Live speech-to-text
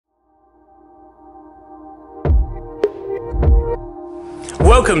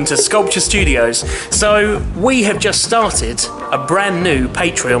Welcome to Sculpture Studios. So we have just started a brand new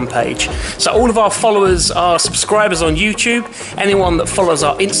Patreon page. So all of our followers are subscribers on YouTube, anyone that follows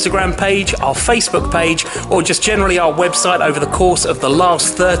our Instagram page, our Facebook page, or just generally our website over the course of the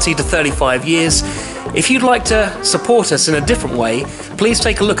last 30 to 35 years. If you'd like to support us in a different way, please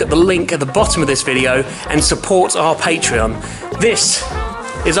take a look at the link at the bottom of this video and support our Patreon. This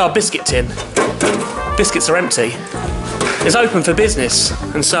is our biscuit tin. Biscuits are empty. It's open for business,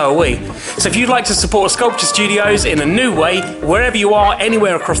 and so are we. So if you'd like to support Sculpture Studios in a new way, wherever you are,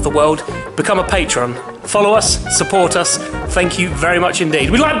 anywhere across the world, become a patron. Follow us, support us. Thank you very much indeed.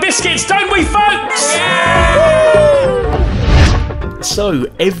 We like biscuits, don't we, folks? Yeah! So,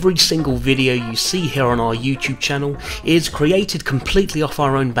 every single video you see here on our YouTube channel is created completely off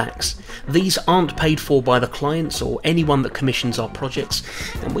our own backs. These aren't paid for by the clients or anyone that commissions our projects,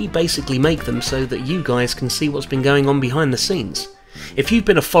 and we basically make them so that you guys can see what's been going on behind the scenes. If you've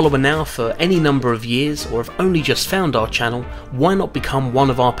been a follower now for any number of years, or have only just found our channel, why not become one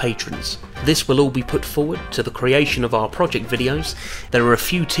of our patrons? This will all be put forward to the creation of our project videos. There are a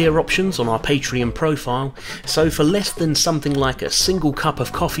few tier options on our Patreon profile, so for less than something like a single cup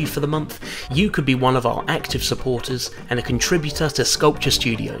of coffee for the month, you could be one of our active supporters and a contributor to Sculpture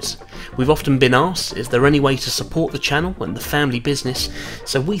Studios. We've often been asked, is there any way to support the channel and the family business,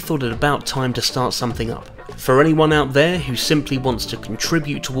 so we thought it about time to start something up. For anyone out there who simply wants to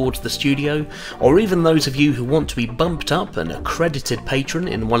contribute towards the studio, or even those of you who want to be bumped up an accredited patron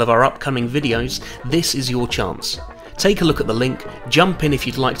in one of our upcoming videos, this is your chance. Take a look at the link, jump in if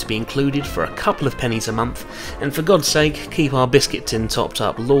you'd like to be included for a couple of pennies a month, and for God's sake, keep our biscuit tin topped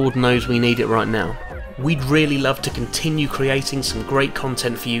up. Lord knows we need it right now. We'd really love to continue creating some great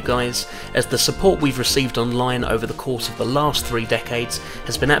content for you guys, as the support we've received online over the course of the last 3 decades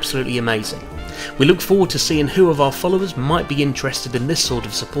has been absolutely amazing. We look forward to seeing who of our followers might be interested in this sort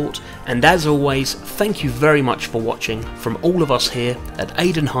of support, and as always, thank you very much for watching from all of us here at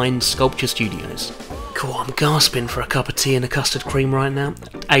Aden Hynes Sculpture Studios. Cool, I'm gasping for a cup of tea and a custard cream right now.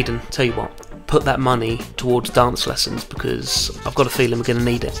 Aden, tell you what, put that money towards dance lessons because I've got a feeling we're going to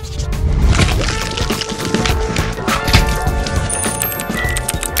need it.